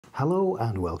Hello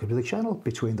and welcome to the channel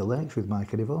Between the Lakes with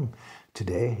Mike and Yvonne.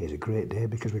 Today is a great day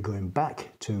because we're going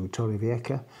back to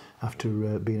Torrevieja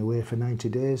after being away for 90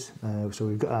 days. So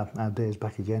we've got our days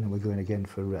back again and we're going again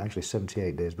for actually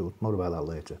 78 days, but more about that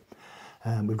later.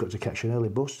 We've got to catch an early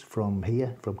bus from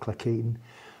here, from Cleckheaton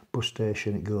bus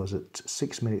station. It goes at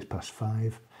 6 minutes past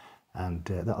 5 and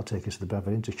that'll take us to the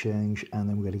Bradford interchange, and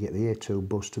then we're going to get the A2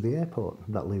 bus to the airport.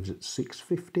 That leaves at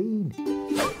 6:15.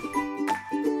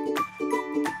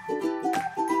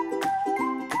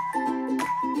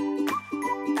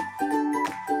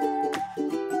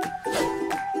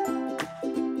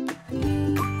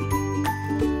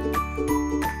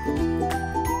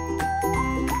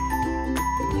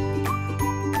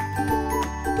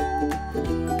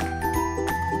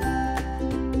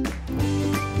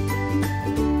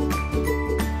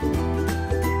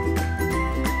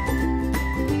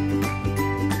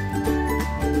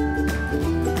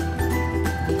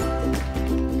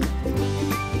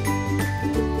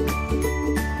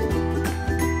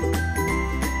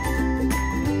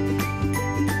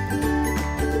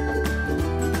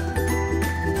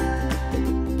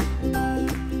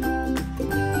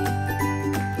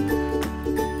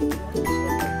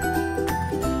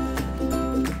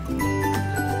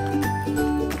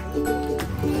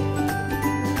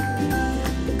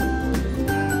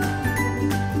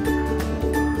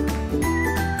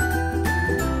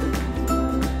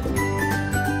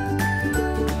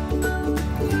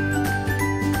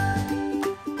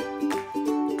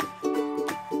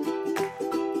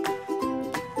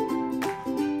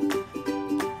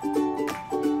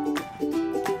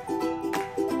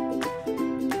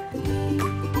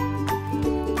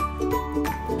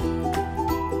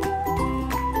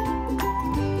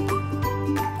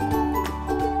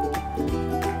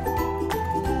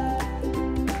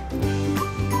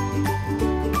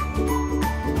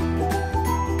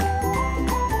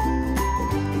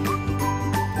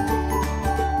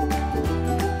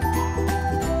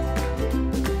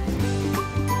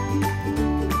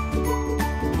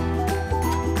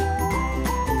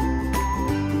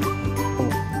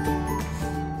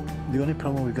 The only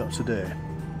problem we've got today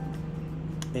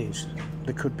is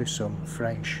there could be some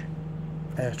French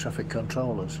air traffic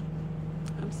controllers.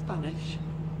 I'm Spanish.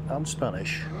 I'm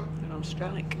Spanish. They're on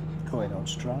strike. Going on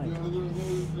strike.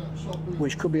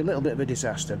 Which could be a little bit of a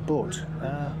disaster, but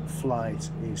our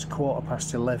flight is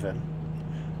 11:15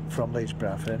 from Leeds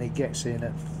Bradford and it gets in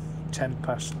at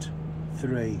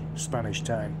 3:10 Spanish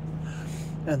time.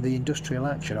 And the industrial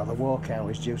action, or the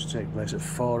walkout, is due to take place at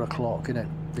 4 o'clock, isn't it?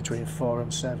 Between 4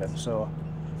 and 7. So,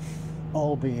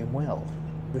 all being well,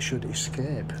 we should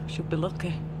escape. Should be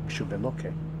lucky. We should be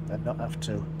lucky and not have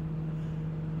to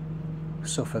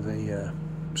suffer the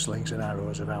slings and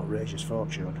arrows of outrageous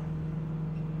fortune.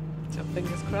 So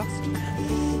fingers crossed.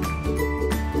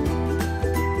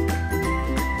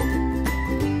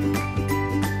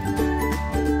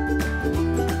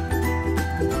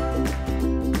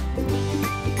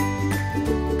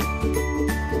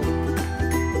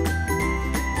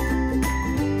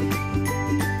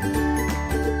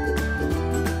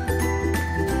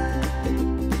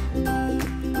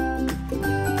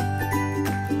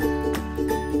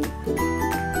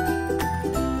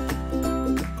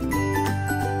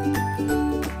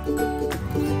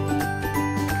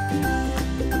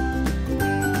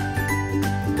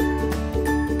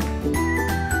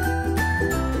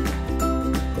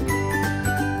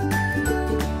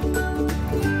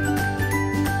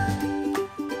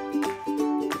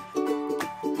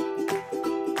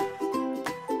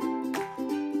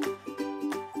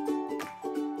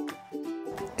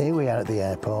 Here we are at the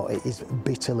airport. It is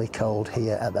bitterly cold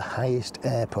here at the highest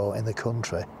airport in the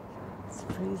country. It's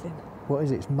freezing. What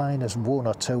is it? It's -1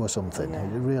 or 2 or something. Yeah.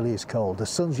 It really is cold. The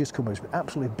sun's just come. It's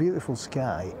absolutely beautiful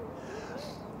sky.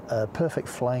 Perfect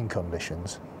flying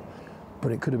conditions.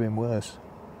 But it could have been worse.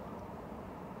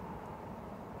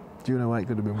 Do you know why it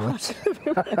could have been worse?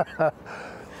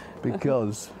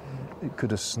 Because it could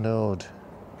have snowed.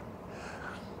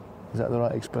 Is that the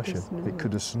right expression? It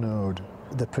could have snowed.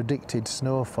 The predicted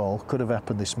snowfall could have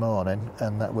happened this morning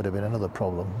and that would have been another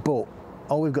problem. But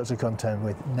all we've got to contend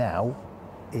with now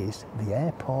is the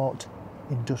airport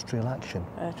industrial action.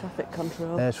 Air traffic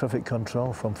control. Air traffic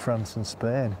control from France and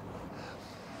Spain.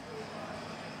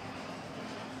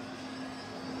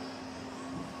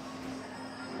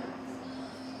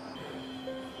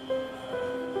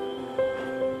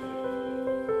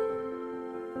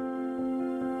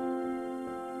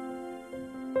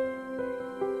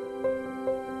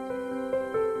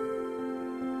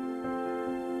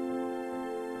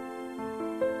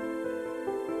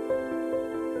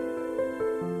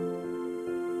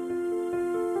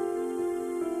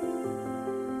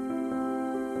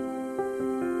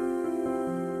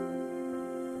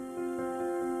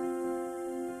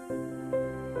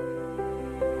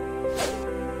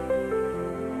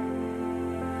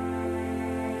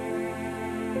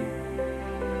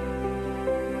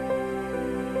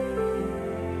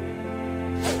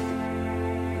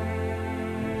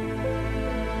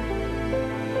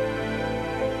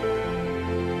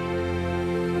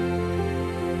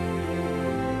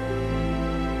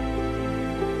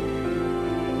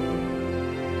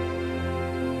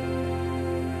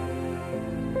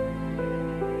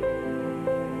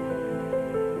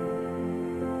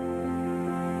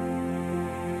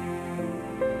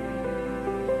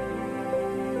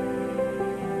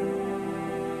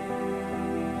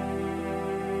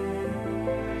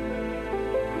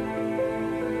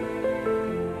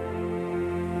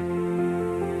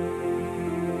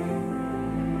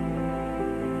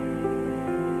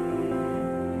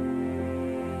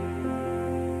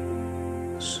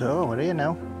 So we're here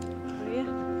now. Yeah.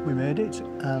 We made it,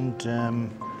 and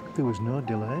there was no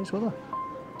delays, were there?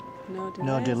 No delays.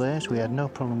 No delays. We had no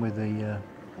problem with the,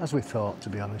 as we thought, to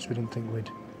be honest. We didn't think we'd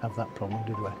have that problem,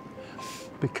 did we?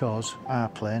 Because our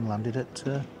plane landed at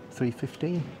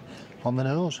 3:15 on the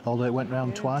nose, although it went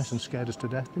round twice and scared us to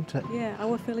death, didn't it? Yeah, I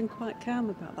was feeling quite calm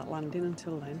about that landing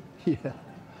until then. Yeah.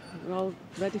 We were all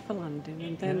ready for landing,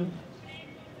 and then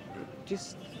it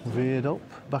just Veered up,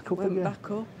 back up went again. back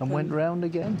up And went round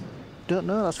again. Don't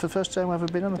know, that's the first time I've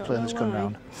ever been on a Don't plane know that's come why.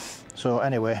 round. So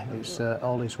anyway, it's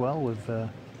all is well,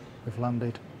 we've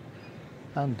landed.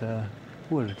 And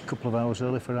we're a couple of hours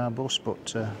early for our bus,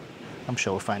 but I'm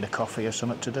sure we'll find a coffee or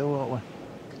something to do, won't we?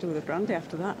 Could do with a brandy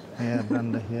after that. Yeah,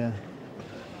 brandy, yeah.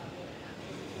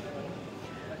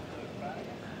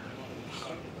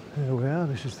 There we are,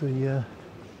 this is the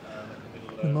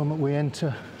moment we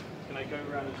enter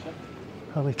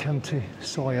Alicante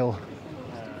soil.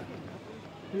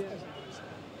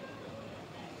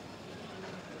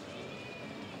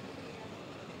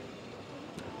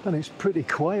 And it's pretty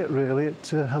quiet really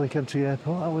at Alicante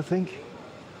Airport, I would think.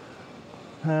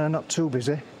 Not too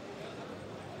busy.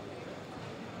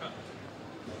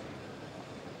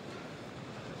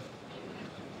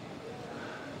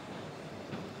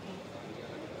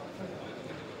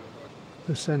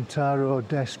 The Centauro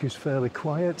desk is fairly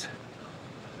quiet.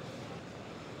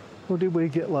 What did we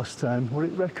get last time? Were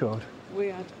it record? We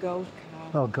had gold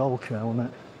car. Oh, gold car, wasn't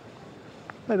it?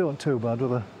 They don't too bad,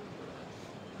 were they?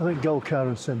 I think gold car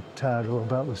and Centauro are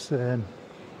about the same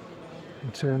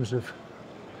in terms of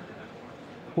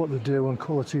what they do on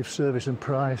quality of service and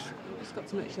price. You've just got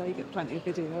to make sure you get plenty of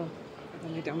video of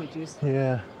any damages.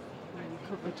 Yeah, You're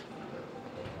covered.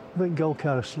 I think gold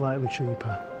car are slightly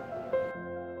cheaper.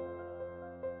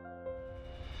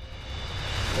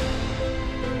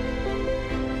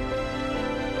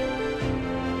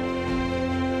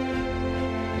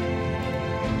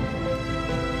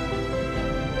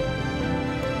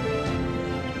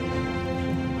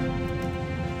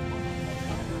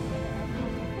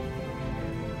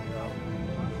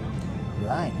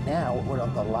 Right, now we're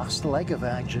on the last leg of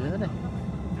our journey.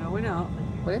 No, we're not.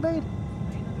 What do you mean?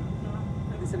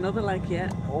 There's another leg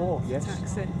yet. Oh, yes.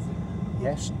 Taxi.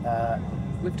 Yes,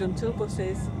 We've done 2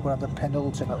 buses, we're on the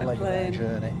penultimate A leg of our plane.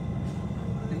 journey.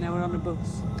 and now we're on a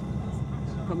bus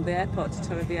from the airport to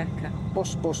Torrevieja.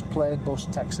 Bus, plane, bus,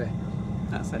 taxi.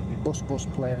 That's it. Bus,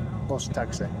 plane, bus,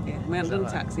 taxi. Yeah, we haven't done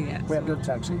right? taxi yet. We haven't done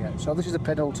taxi yet. So this is the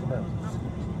penultimate.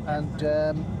 And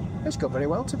it's gone very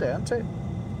well today, hasn't it?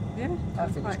 Yeah, I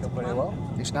think it's quite gone very fun.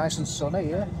 well. It's nice and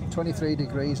sunny, yeah. 23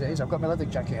 degrees it is. I've got my leather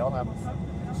jacket on. Are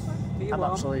you I'm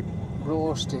warm? absolutely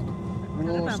roasted.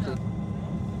 Roasted.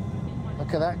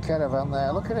 Look at that caravan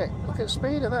there. Look at it. Look at the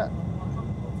speed of that.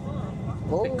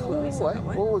 Oh, bit close, haven't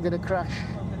we? we're going to crash.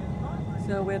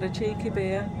 So we had a cheeky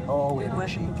beer. Oh, we had a Went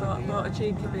cheeky and bought a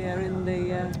cheeky beer in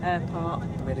the airport.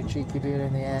 We had a cheeky beer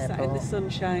in the Sat in the airport.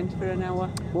 sunshine for an hour.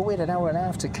 Well, we had an hour and a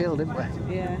half to kill, didn't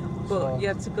we? Yeah, but So- you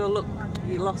had to go look.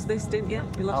 You lost this, didn't you?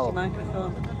 You lost Oh. your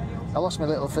microphone. I lost my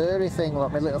little furry thing,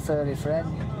 like my little furry friend.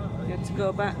 You had to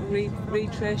go back and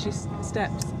retrace your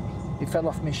steps He fell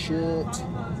off my shirt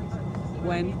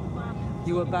when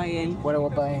you were buying. when I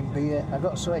was buying beer. I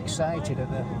got so excited at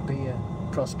the beer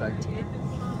prospect.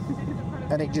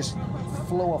 And it just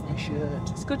flew off my shirt.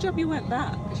 It's a good job you went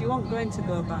back, because you weren't going to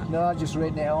go back. No, I just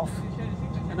ridden it off.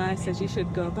 And I said you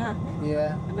should go back.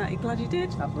 Yeah, And that, you glad you did?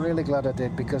 I'm really glad I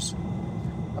did because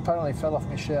apparently it fell off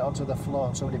my shirt onto the floor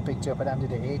and somebody picked it up and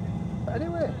handed it in. But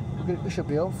anyway, we should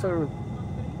be home for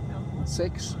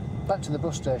 6, back to the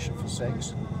bus station for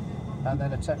 6, and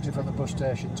then a taxi from the bus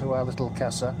station to our little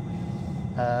casa.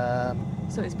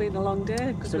 So it's been a long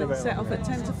day, because been a we very set long off day. at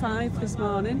 10 to 5 this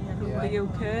morning from Yeah. the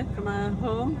UK, from our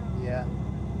home. Yeah.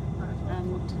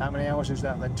 And How many hours is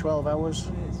that then? 12 hours?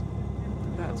 it's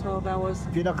about 12 hours.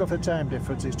 If you knock off the time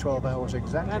difference, it's 12 hours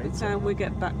exactly. By the time we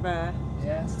get back there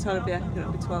Yeah. to Torrevieja,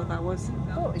 it'll be 12 hours.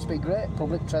 Oh, it's been great.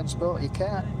 Public transport, you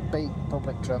can't beat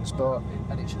public transport,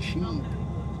 and it's cheap.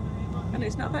 And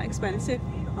it's not that expensive.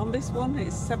 On this one,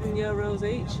 it's €7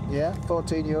 each. Yeah,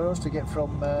 €14 to get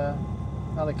from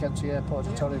Alicante Airport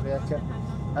to Torrevieja,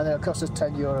 and then it costs us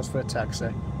 €10 for a taxi.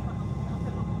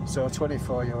 So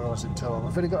 €24 in total.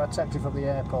 If we'd have got a taxi from the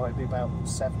airport, it'd be about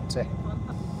 70.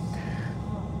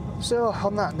 So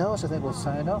on that note, I think we'll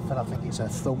sign off, and I think it's a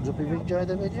thumbs up if you enjoyed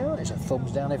the video, and it's a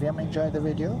thumbs down if you haven't enjoyed the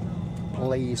video.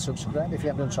 Please subscribe if you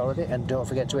haven't done so already, and don't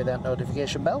forget to hit that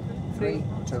notification bell. 3,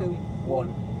 2,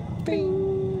 1.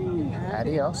 Bing!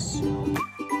 Adios.